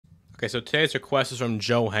Okay, so today's request is from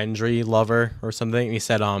Joe Hendry, lover or something. He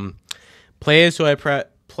said, play as who I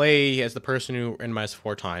play as the person who randomized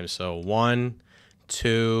 4 times. So 1,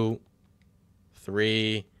 2,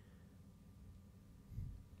 3.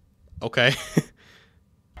 Okay.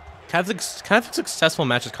 kind of successful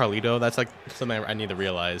match with Carlito. That's like something I need to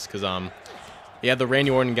realize because you had the Randy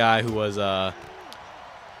Orton guy who was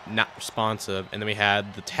not responsive, and then we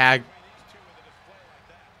had the tag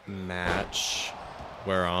match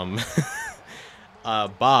where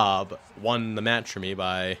Bob won the match for me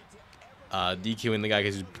by DQing the guy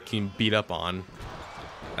because he was getting beat up on.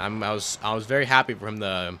 I was very happy for him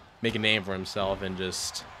to make a name for himself and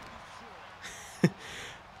just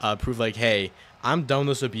prove like, hey, I'm done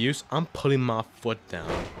with this abuse. I'm putting my foot down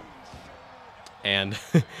and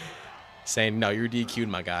saying, no, you're DQ'd,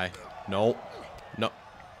 my guy. No, no,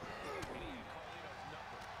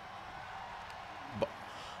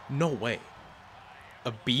 no way.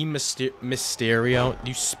 A B Mysterio?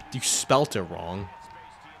 You spelt it wrong.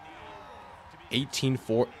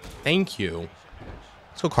 18-4. Thank you.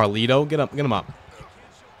 Let's go, Carlito. Get him up.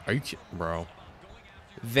 Are you kidding, bro?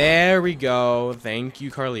 There we go. Thank you,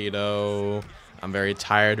 Carlito. I'm very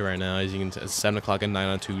tired right now. As you can tell, it's 7 o'clock at night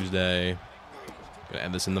on Tuesday. Gonna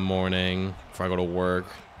end this in the morning before I go to work.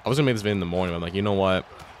 I was gonna make this video in the morning, but I'm like, you know what?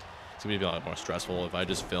 It's gonna be a lot more stressful if I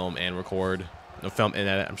just film and record. No, film and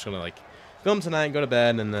edit. I'm just gonna like film tonight, go to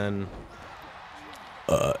bed, and then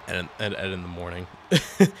edit in the morning.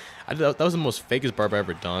 That was the most fakest burp I've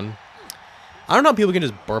ever done. I don't know how people can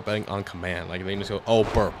just burp on command. Like, they can just go, oh,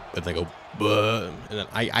 burp. And they go, buh. And then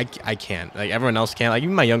I can't. Like, everyone else can't. Like,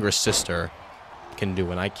 even my younger sister can do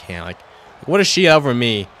it, and I can't. Like, what does she over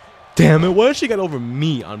me? Damn it, what does she got over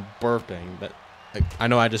me on burping? That, like, I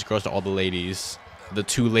know I just grossed out all the ladies. The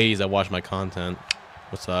 2 ladies that watch my content.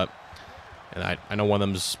 What's up? And I know one of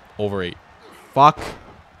them's over 8. Fuck.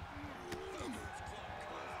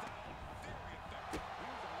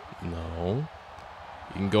 No.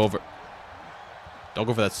 You can go over. Don't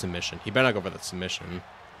go for that submission. He better not go for that submission.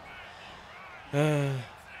 Really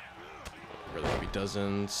hope he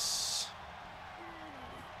doesn't.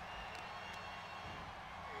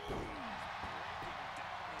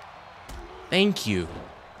 Thank you.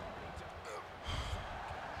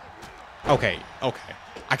 Okay.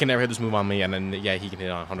 I can never hit this move on me, and then, yeah, he can hit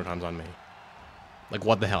it 100 times on me. Like,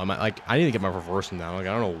 what the hell? Am I, like, I need to get my reversing down. Like,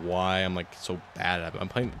 I don't know why I'm, like, so bad at it. I'm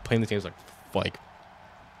playing this game like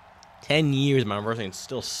 10 years, my reversing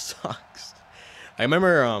still sucks. I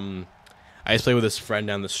remember, I used to play with this friend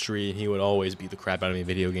down the street. He would always beat the crap out of me in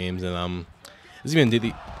video games, and, doesn't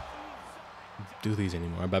even do these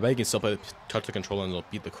anymore. But I bet he can still touch the controller and it'll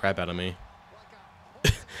beat the crap out of me.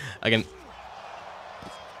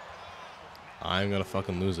 I'm gonna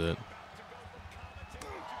fucking lose it.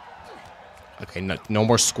 Okay, no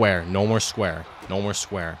more square. No more square. No more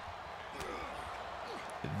square.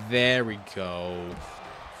 There we go.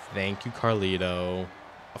 Thank you, Carlito.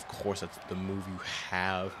 Of course, that's the move you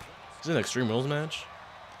have. Is it an Extreme Rules match?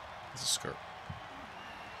 It's a skirt.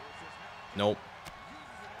 Nope.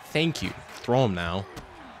 Thank you. Throw him now.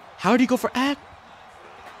 How did he go for act?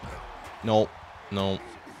 Nope. Nope.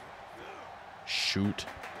 Shoot.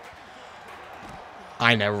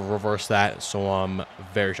 I never reversed that, so I'm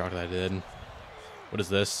very shocked that I did. What is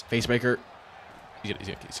this? Facebreaker? He's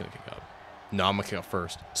gonna kick up. No, I'm gonna kick up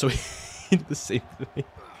first. So he did the same thing.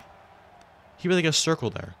 He really got a circle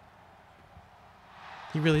there.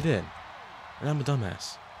 He really did. And I'm a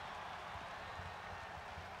dumbass.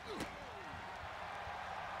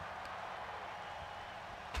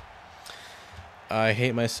 I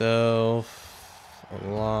hate myself a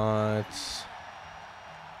lot.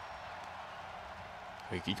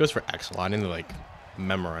 Wait, he goes for X a lot. I need to, like,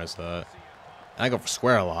 memorize that. And I go for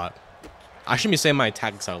square a lot. I shouldn't be saying my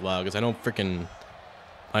tactics out loud, because I know freaking...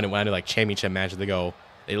 when I do, like, championship matches,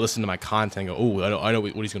 they listen to my content and go, oh, I know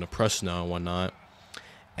what he's going to press now and whatnot.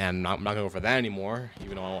 And I'm not going to go for that anymore,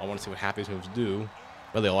 even though I want to see what happy moves do.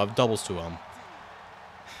 But they all have doubles to them.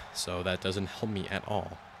 So that doesn't help me at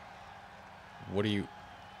all. What are you...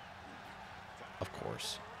 Of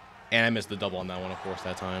course. And I missed the double on that one, of course,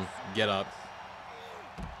 that time. Get up.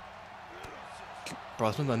 Bro, I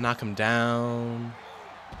was supposed to knock him down.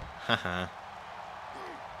 Haha.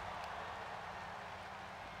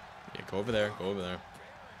 Yeah, go over there. Go over there.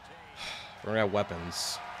 We're gonna have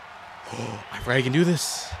weapons. Oh, I forgot I can do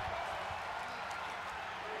this.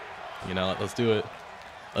 You know, let's do it.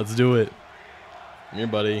 Let's do it. Come here,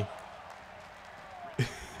 buddy.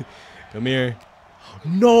 Come here.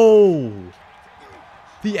 No!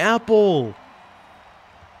 The apple!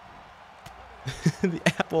 The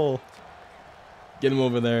apple! Get him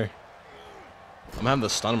over there. I'm having to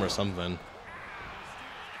stun him or something.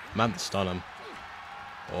 I'm having to stun him.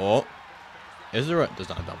 Oh. Is there a... There's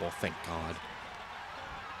not a double. Thank God.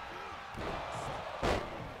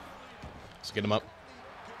 Let's get him up.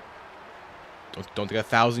 Don't take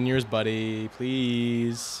 1,000 years, buddy.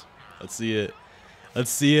 Please. Let's see it. Let's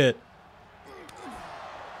see it.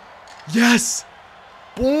 Yes!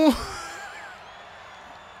 Boom!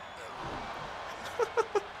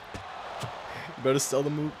 You better sell the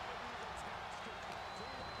move.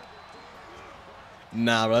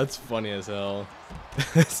 Nah, bro, that's funny as hell.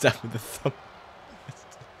 That's definitely the thumb.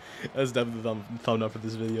 That's definitely the thumbnail for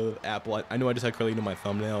this video. Apple. I know I just had Carlito in my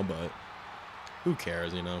thumbnail, but who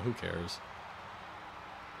cares? You know, who cares?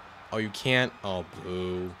 Oh, you can't. Oh,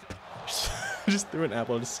 boo! Just threw an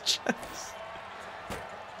apple in his chest.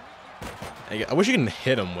 I wish you could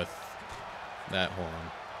hit him with that. Hold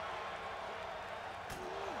on.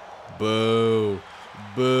 Boo!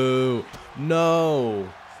 Boo! No!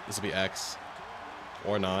 This will be X.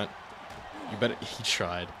 Or not. You better. He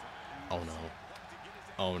tried. Oh no.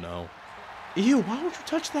 Oh no. Ew, why would you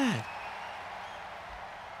touch that?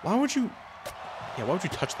 Why would you. Yeah, why would you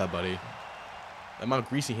touch that, buddy? The amount of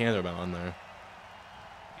greasy hands are on there.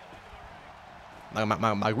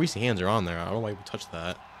 My greasy hands are on there. I don't know why you would touch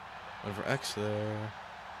that. Went for X there.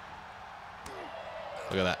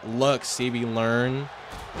 Look at that. Look, see, we learn.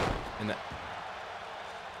 And that.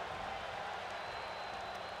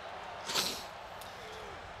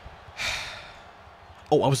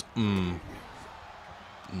 Oh, I was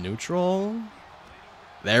neutral.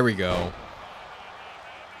 There we go.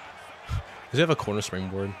 Does he have a corner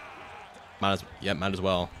springboard? Might as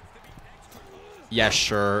well. Yeah,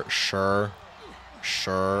 sure.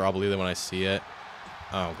 I'll believe it when I see it.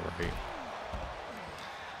 Oh, great.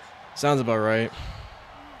 Sounds about right.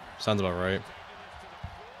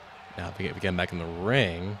 Now, if we get him back in the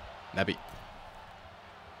ring, that'd be...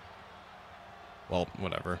 Well,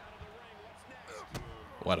 whatever.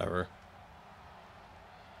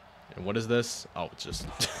 And what is this? Oh, it's just...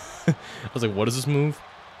 I was like, what is this move?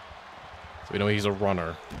 So we know he's a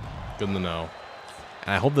runner. Good to know.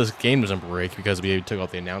 And I hope this game doesn't break because we took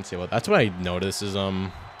out the announce table. That's what I noticed is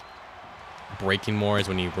breaking more is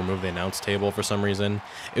when you remove the announce table for some reason.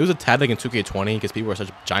 It was a tad like in 2K20 because people are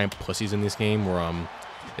such giant pussies in this game where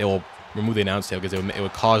they will remove the announce table because it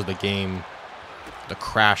would cause the game to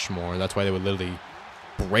crash more. That's why they would literally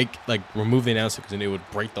remove the announce table because then it would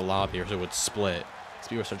break the lobby or so it would split.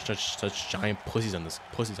 People are such giant pussies on this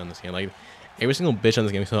game. Like every single bitch on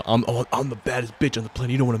this game. So I'm the baddest bitch on the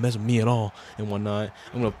planet. You don't want to mess with me at all and whatnot.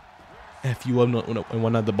 I'm gonna F you up and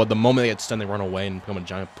whatnot. But the moment they get stunned, they run away and become a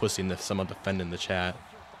giant pussy and someone defending the chat.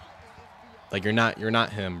 Like you're not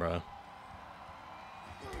him, bro.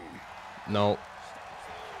 No.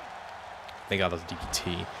 Thank God that's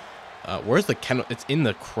DPT. Where's the kennel? It's in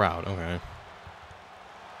the crowd. Okay.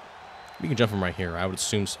 We can jump from right here. I would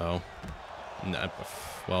assume so. No,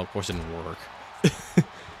 well, of course it didn't work.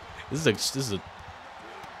 This is a.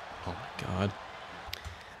 Oh my God.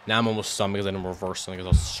 Now I'm almost stunned because I didn't reverse something because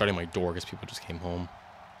I was shutting my door because people just came home.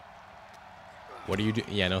 What do you do?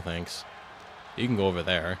 Yeah, no thanks. You can go over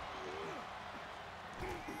there.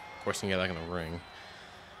 Of course, you can get back in the ring.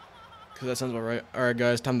 Because that sounds about right. Alright,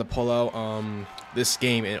 guys, time to pull out this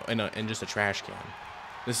game in just a trash can.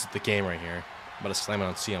 This is the game right here. I'm about to slam it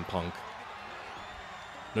on CM Punk.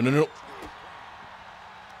 No.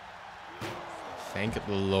 Thank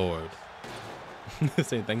the Lord.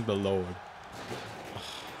 Say thank the Lord.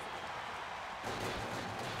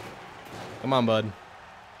 Come on, bud.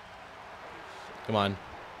 Come on.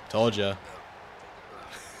 Told ya.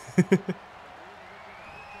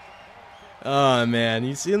 Oh, man.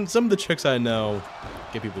 You see some of the tricks I know.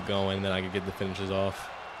 Get people going, and then I can get the finishes off.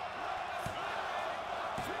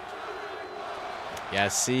 Yeah,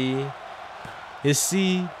 see? You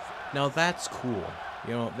see? Now that's cool.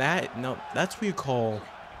 You know, that's what you call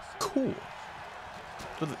cool.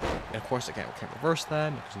 And of course, I can't reverse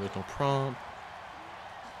that because there's no prompt.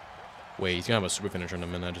 Wait, he's gonna have a super finisher in a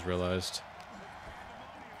minute, I just realized.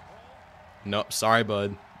 Nope, sorry,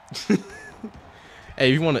 bud. Hey,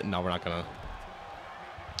 if you want to... No, we're not gonna...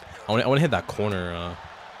 I want to hit that corner,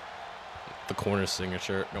 the corner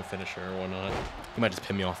signature, no finisher or whatnot. He might just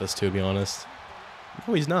pin me off this too, to be honest.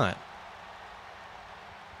 No, he's not.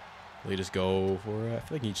 Will he just go for it? I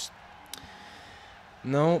feel like he just...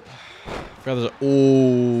 Nope. Oh,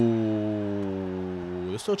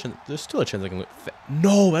 there's still a chance I can...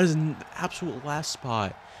 No, that is an absolute last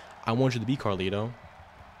spot. I want you to be Carlito.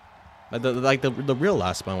 The real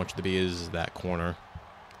last spot I want you to be is that corner.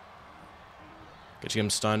 Get him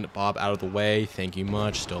stunned. Bob out of the way. Thank you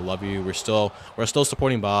much. Still love you. We're still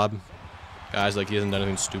supporting Bob. Guys, like, he hasn't done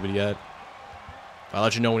anything stupid yet. I'll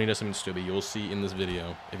let you know when he does something stupid. You'll see in this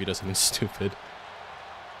video if he does something stupid.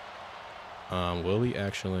 Will he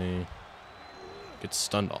actually get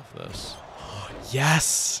stunned off this?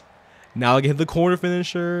 Yes! Now I get the corner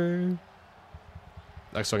finisher.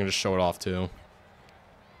 Like, so I can just show it off, too.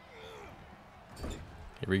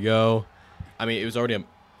 Here we go. I mean, it was already a...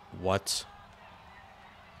 What?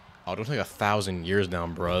 Oh, don't take 1,000 years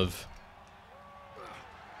down, bruv.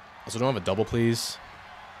 Also, don't have a double, please.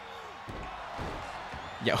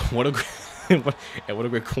 Yeah, what a great, what a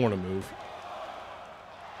great corner move.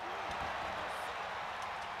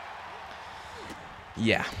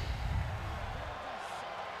 Yeah.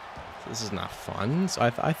 This is not fun. So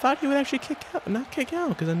I thought he would actually kick out, not kick out,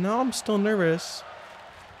 because now I'm still nervous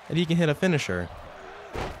that he can hit a finisher.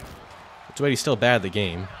 That's why he's still bad at the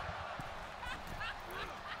game.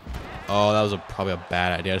 Oh, that was probably a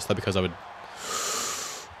bad idea. I just thought because I would...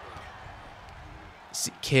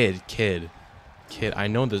 See, kid. I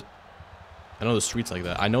know the streets like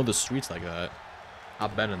that. I know the streets like that.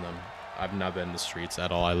 I've been in them. I've not been in the streets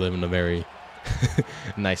at all. I live in a very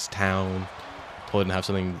nice town. Totally didn't have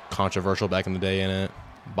something controversial back in the day in it.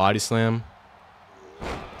 Body slam.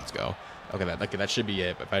 Let's go. Okay, that should be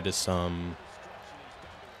it. But if I just turn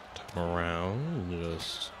around and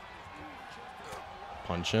just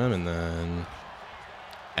punch him and then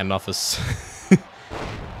end off his.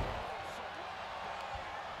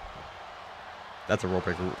 That's a rope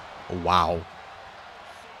breaker. Wow.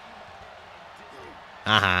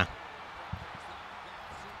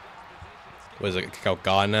 What is it? Kick out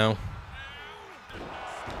God now?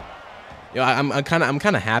 Yeah, I'm kind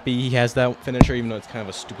of happy he has that finisher, even though it's kind of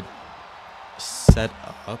a stupid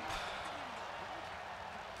setup.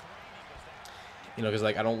 You know, because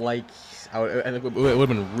like I don't like. It would have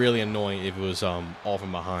been really annoying if it was all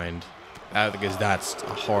from behind. Because that's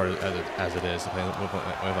hard as it is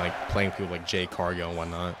with like playing people like Jay Cargill and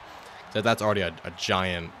whatnot. So that's already a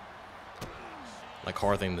giant like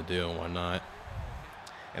hard thing to do and whatnot.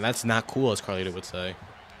 And that's not cool, as Carlito would say.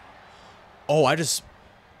 Oh,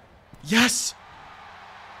 yes.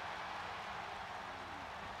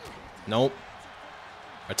 Nope.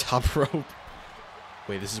 A top rope.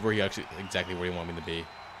 Wait, this is where he actually exactly where you want me to be.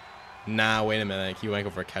 Nah, wait a minute. He went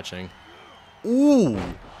for catching. Ooh.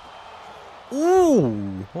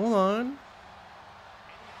 Ooh, hold on.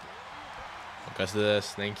 Focus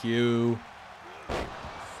this, thank you.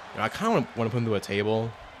 I kind of want to put him to a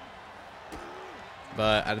table,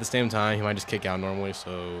 but at the same time, he might just kick out normally.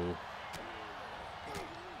 So,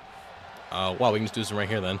 wow, we can just do this right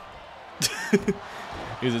here then,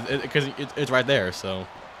 because it's right there. So,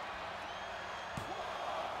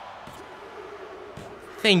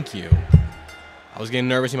 thank you. I was getting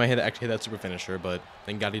nervous he might actually hit that super finisher, but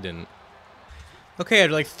thank God he didn't. Okay,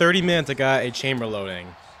 after like 30 minutes, I got a chamber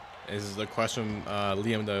loading. This is a question from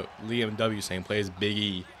Liam W saying plays Big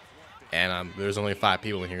E, and there's only 5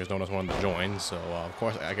 people in here because no one else wanted to join. So of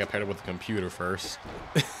course I got paired up with the computer first,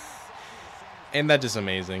 and that's just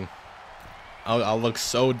amazing. I'll look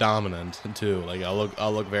so dominant too. Like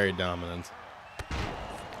I'll look very dominant.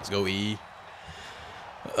 Let's go E.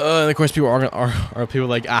 And of course people are people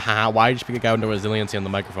like, why did you pick a guy with no resiliency on the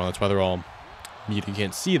microphone? That's why they're all mute. You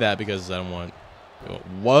can't see that because I don't want.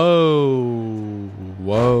 Whoa,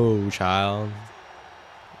 child.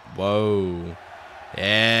 Whoa.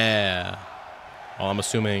 Yeah. Well, I'm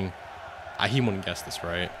assuming he wouldn't guess this,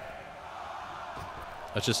 right?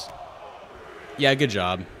 Let's just... Yeah, good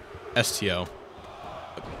job. STO.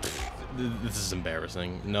 This is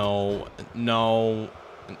embarrassing. No. Can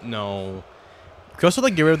we also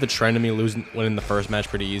like get rid of the trend of me winning the first match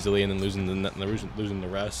pretty easily and then losing the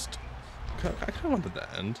rest? I kind of want that to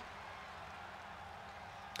end.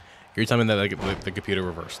 You're telling me that like, the computer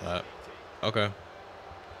reversed that. Okay.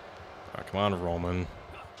 Alright, come on, Roman.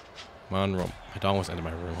 Come on, Roman. My dog wants to enter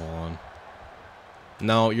my room. Hold on.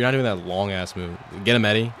 No, you're not doing that long-ass move. Get him,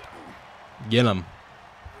 Eddie. Get him.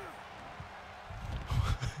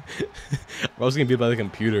 I was going to beat by the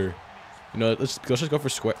computer. You know, let's just go for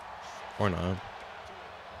square. Or not.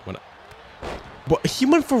 But he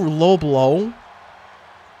went for low blow.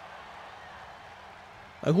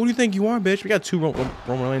 Like, who do you think you are, bitch? We got 2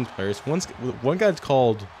 Roman Reigns players. One guy's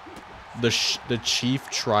called the Chief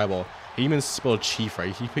Tribal. He even spelled Chief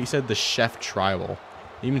right. He said the Chef Tribal.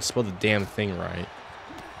 He even spelled the damn thing right.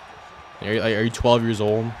 Are you 12 years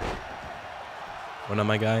old? What up,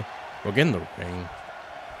 my guy? Well, get in the ring.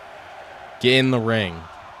 Get in the ring.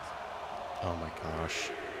 Oh my gosh.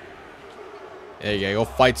 Yeah, go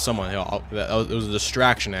fight someone. It was a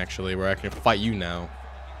distraction, actually, where I can fight you now.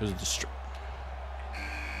 It was a distraction.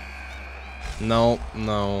 No.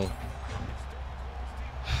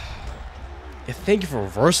 Yeah, thank you for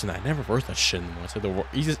reversing that. I never reversed that shit anymore. It's like the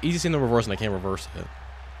easiest thing to reverse, and I can't reverse it.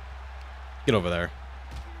 Get over there.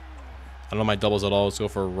 I don't know my doubles at all. Let's go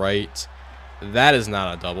for right. That is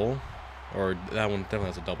not a double. Or that one definitely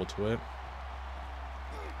has a double to it.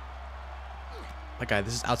 My guy,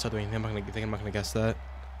 this is outside the ring. I'm not gonna guess that.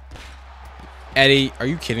 Eddie, are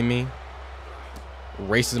you kidding me?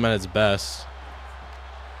 Racism at its best.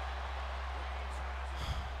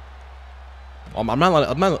 I'm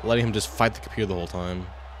not letting him just fight the computer the whole time.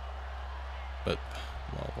 But,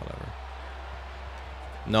 well, whatever.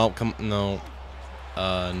 No, no.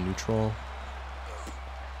 Neutral.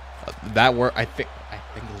 That work. I think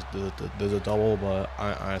there's a double, but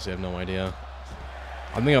I honestly have no idea.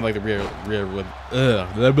 I'm thinking of like the rear release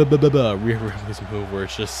move where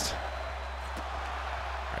it's just.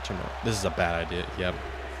 This is a bad idea. Yep.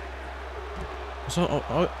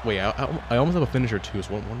 So wait, I almost have a finisher too.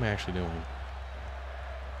 So what am I actually doing?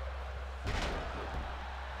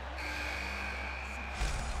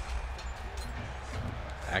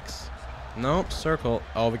 X. Nope. Circle.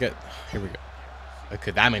 Oh, we get. Here we go.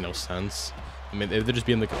 Okay, that made no sense. I mean, they're just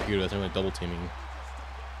being the computer. They're like double teaming.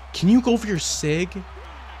 Can you go for your sig?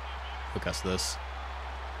 Look at this.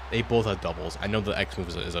 They both have doubles. I know the X move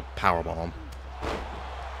is a power bomb.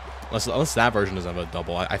 Unless that version doesn't have a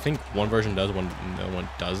double. I think one version does, one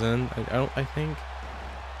doesn't. I think.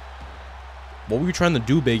 What were you trying to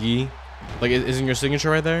do, Biggie? Like, isn't your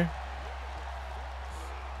signature right there?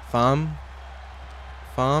 Fam.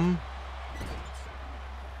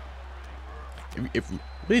 If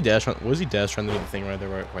was he dash trying to do the thing right there?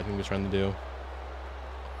 What I think he was trying to do.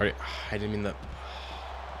 I didn't mean that.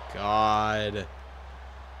 God.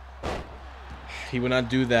 He would not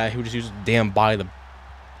do that. He would just use his damn body to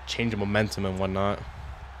change the momentum and whatnot.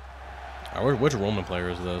 Which Roman player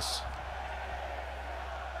is this?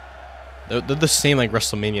 They're the same like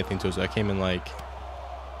WrestleMania thing to us. I came in like,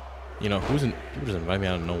 you know, people just invite me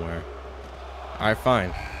out of nowhere. All right,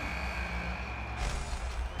 fine.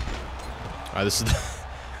 All right, this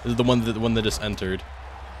is the one that just entered.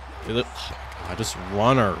 Oh my God, just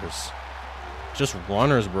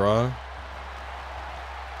runners, bro.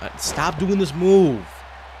 Stop doing this move.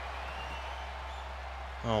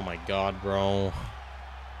 Oh my God, bro.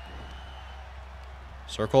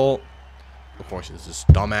 Circle. Of course, it's this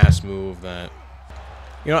dumbass move that,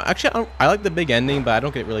 you know, actually I like the big ending, but I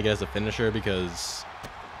don't really get as a finisher because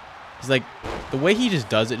he's like, the way he just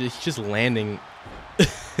does it, he's just landing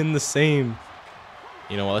in the same.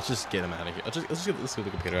 You know what? Let's just get him out of here. Let's get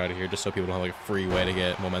the computer out of here, just so people don't have like a free way to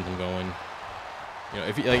get momentum going. You know,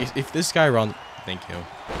 if this guy runs, thank you.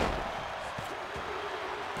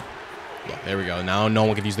 Yeah, there we go. Now no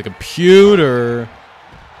one can use the computer.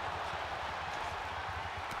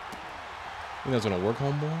 Think that's gonna work,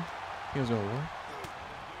 homeboy? Think that's gonna work?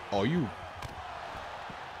 Oh, you.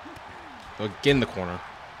 Oh, get in the corner.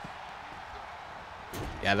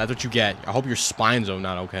 Yeah, that's what you get. I hope your spines are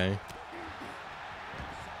not okay.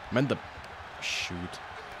 I meant to shoot.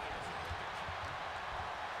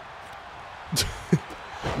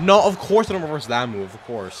 No, of course I don't reverse that move. Of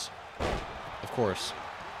course. Of course.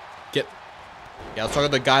 Get. Yeah, let's talk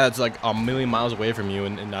about the guy that's like a million miles away from you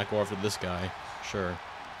and not go after this guy. Sure.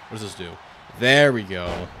 What does this do? There we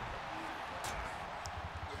go.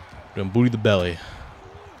 We're gonna booty the belly.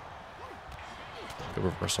 Good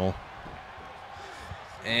reversal.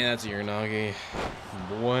 And that's a Uranagi.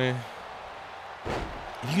 Boy.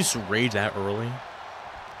 If you just rage that early.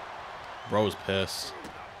 Bro is pissed.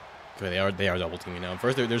 Okay, they are double teaming now.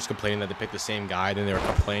 First they're just complaining that they picked the same guy, then they were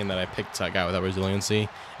complaining that I picked that guy without resiliency,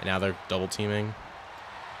 and now they're double teaming.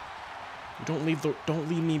 Don't leave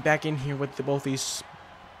me back in here with both these.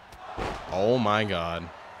 Oh my God.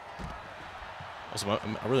 Also,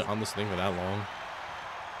 am I really on this thing for that long?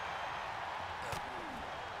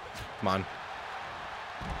 Come on.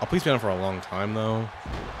 I'll please be on for a long time though.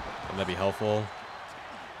 Would that be helpful?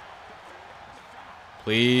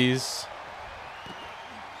 Please.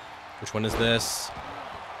 Which one is this?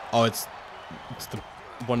 Oh, it's the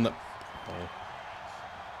one that. Oh.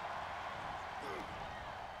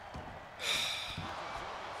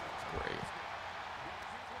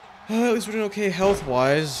 Great. At least we're doing okay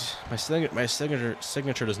health-wise. My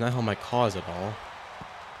signature does not help my cause at all.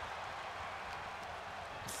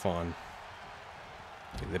 Fun.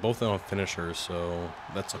 Okay, they both don't have finishers, so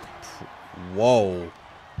that's a. Whoa.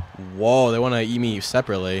 Whoa, they want to eat me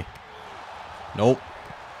separately. Nope.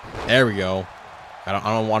 There we go. I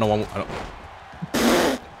don't want to.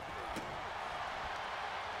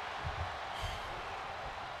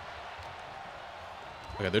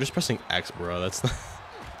 Okay, they're just pressing X, bro. That's not.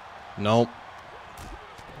 Nope.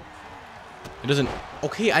 It doesn't.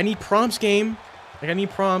 Okay, I need prompts, game. Like, I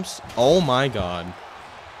need prompts. Oh my god.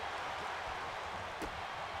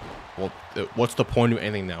 Well, what's the point of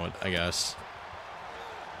anything now, I guess?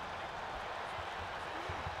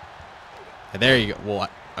 And there you go. Well,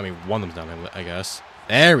 I mean, one of them's down, I guess.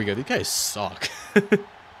 There we go. These guys suck.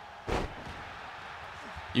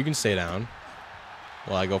 You can stay down.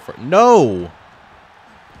 Well, I go for it. No!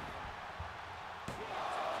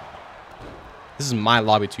 This is my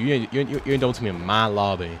lobby, too. You ain't double to me in my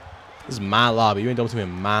lobby. This is my lobby. You ain't double to me in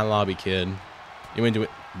my lobby, kid. You ain't do it,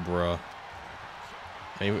 bruh.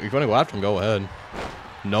 I mean, if you want to go after him, go ahead.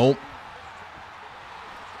 Nope.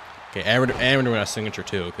 Okay, Aaron doing a signature,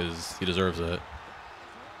 too, because he deserves it.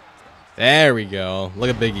 There we go. Look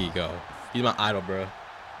at Big E go. He's my idol, bro.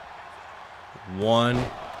 One.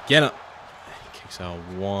 Get up. He kicks out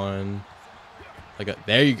one. Like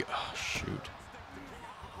there you go. Oh, shoot.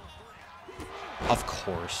 Of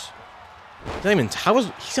course.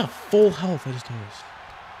 He's got full health. I just noticed.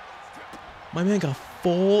 My man got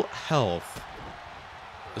full health.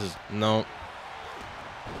 This is no.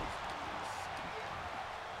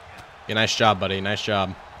 Yeah, nice job, buddy. Nice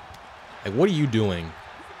job. Like, what are you doing?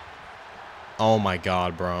 Oh my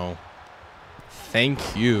god, bro.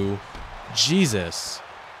 Thank you. Jesus.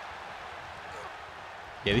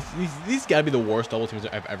 Yeah, these gotta be the worst double teams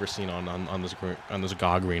I've ever seen on this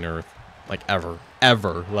god green earth. Like ever.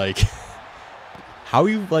 Like how are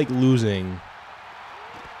you like losing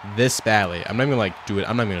this badly? I'm not even like do it.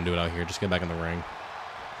 I'm not even gonna do it out here. Just get back in the ring.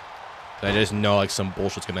 I just know like some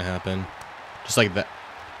bullshit's gonna happen. Just like that.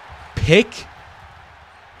 Pick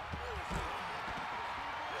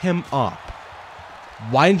him up.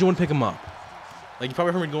 Why didn't you want to pick him up? Like you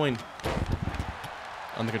probably heard me going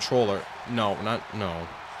on the controller. No. I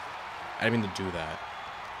didn't mean to do that.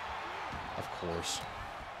 Of course.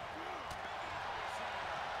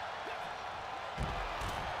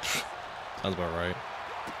 Sounds about right.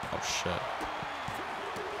 Oh shit.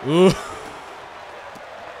 Ooh.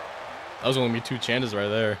 That was only me 2 chances right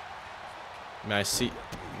there. I mean, I see.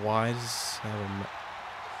 Why does have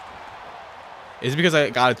a... Is it because I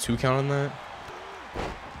got a 2 count on that?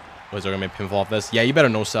 Was there gonna make pinfall off this? Yeah, you better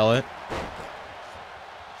no sell it.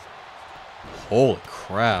 Holy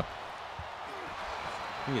crap.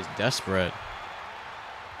 He is desperate.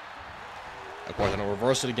 Of course, I'm gonna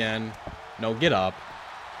reverse it again. No, get up.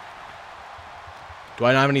 Do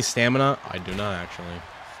I not have any stamina? I do not, actually.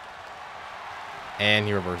 And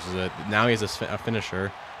he reverses it. Now he has a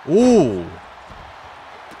finisher. Ooh!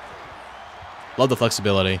 Love the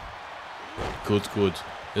flexibility. Good.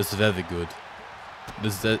 It's very good.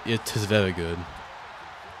 It is very good.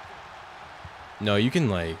 No, you can,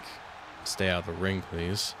 like, stay out of the ring,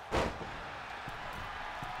 please. You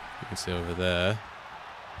can stay over there.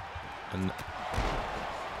 And...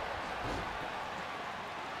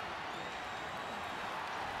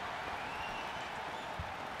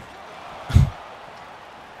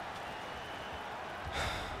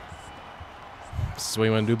 This is what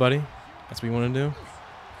you want to do, buddy? That's what you want to do?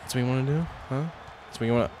 That's what you want to do? Huh? That's what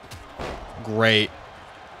you want to... Great.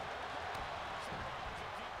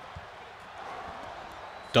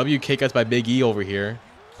 WK cuts by Big E over here.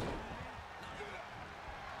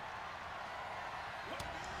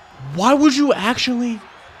 Why would you actually...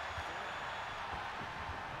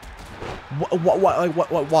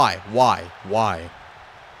 Why?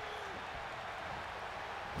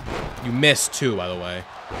 You missed too, by the way.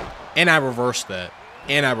 And I reversed that.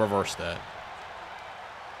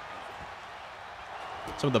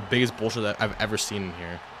 Some of the biggest bullshit that I've ever seen in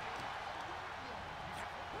here.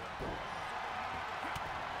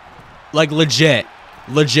 Like legit.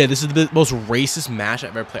 This is the most racist match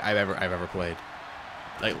I've ever played.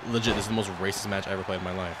 Like legit, this is the most racist match I ever played in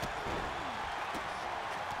my life.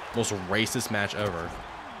 Most racist match ever.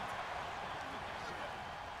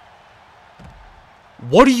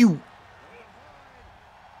 What are you?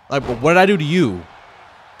 Like, what did I do to you?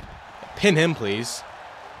 Pin him, please.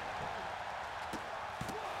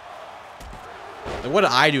 Like, what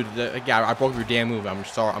did I do? Like, yeah, I broke your damn move. I'm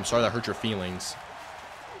sorry that hurt your feelings.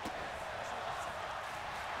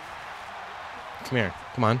 Come here.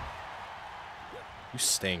 Come on. You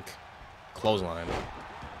stink. Clothesline.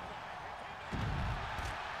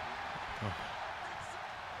 Oh.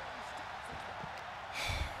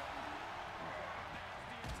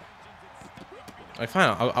 Like,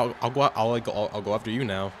 fine. I'll go after you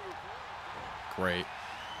now. Great.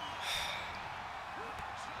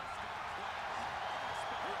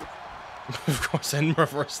 Of course, I didn't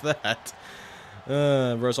reverse that.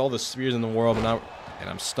 Reverse all the spears in the world, but now, and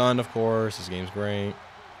I'm stunned. Of course, this game's great.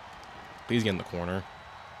 Please get in the corner.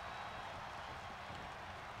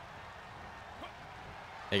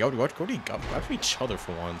 Hey, go after each other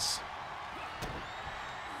for once.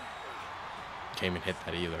 Can't even hit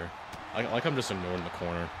that either. Like I'm just ignoring the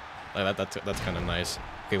corner. Like that's kind of nice.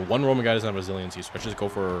 Okay, one Roman guy doesn't have resiliency, so I should just go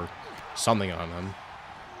for something on him.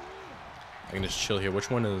 I can just chill here. Which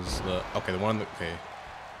one is the... Okay, the one... Okay.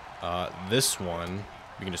 This one,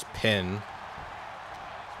 we can just pin.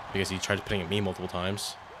 Because he tried pinning at me multiple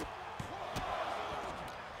times.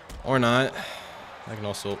 Or not. I can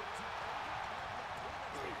also...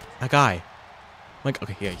 That guy. Like,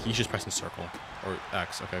 okay, yeah, he's just pressing circle. Or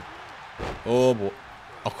X, okay. Oh, boy.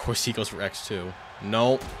 Of course he goes for X, too.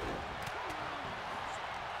 No.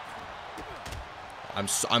 I'm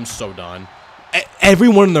so done.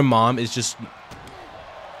 Everyone and their mom is just...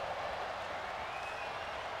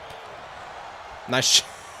 Nice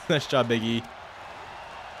job, Big E.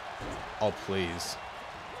 Oh, please.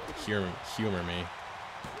 Humor me.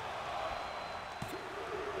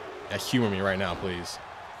 Yeah, humor me right now, please.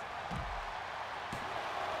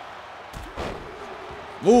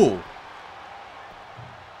 Ooh.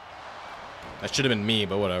 That should have been me,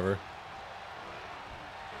 but whatever.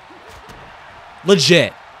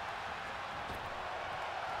 Legit.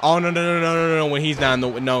 Oh no! When he's not in the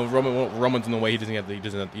Roman's in the way.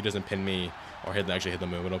 He doesn't pin me or actually hit the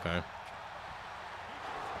move. But okay.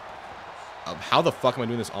 How the fuck am I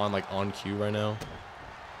doing this on cue right now?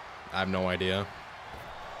 I have no idea.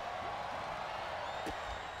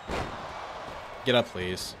 Get up,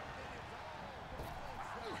 please.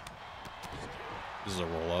 This is a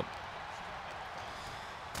roll up.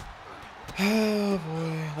 Oh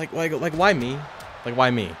boy. Like why me? Like why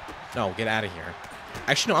me? No, get out of here.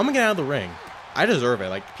 Actually no, I'm gonna get out of the ring. I deserve it.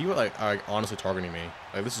 Like people are honestly targeting me.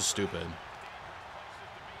 Like this is stupid.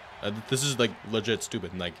 This is like legit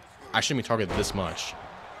stupid. Like I shouldn't be targeted this much.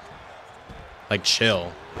 Like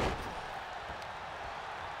chill.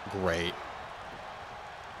 Great.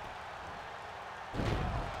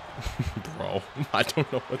 Bro, I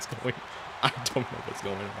don't know what's going on.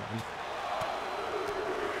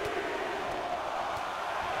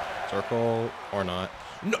 Circle or not.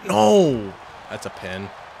 No! That's a pin.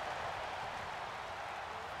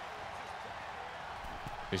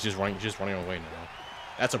 He's just running away now.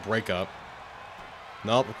 That's a breakup.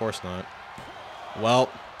 Nope, of course not. Well,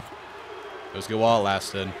 it was good while it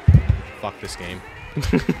lasted. Fuck this game.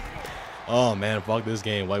 Oh man, fuck this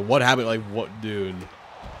game. Like what happened? Like what, dude?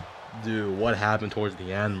 Dude, what happened towards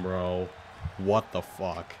the end, bro? What the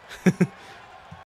fuck?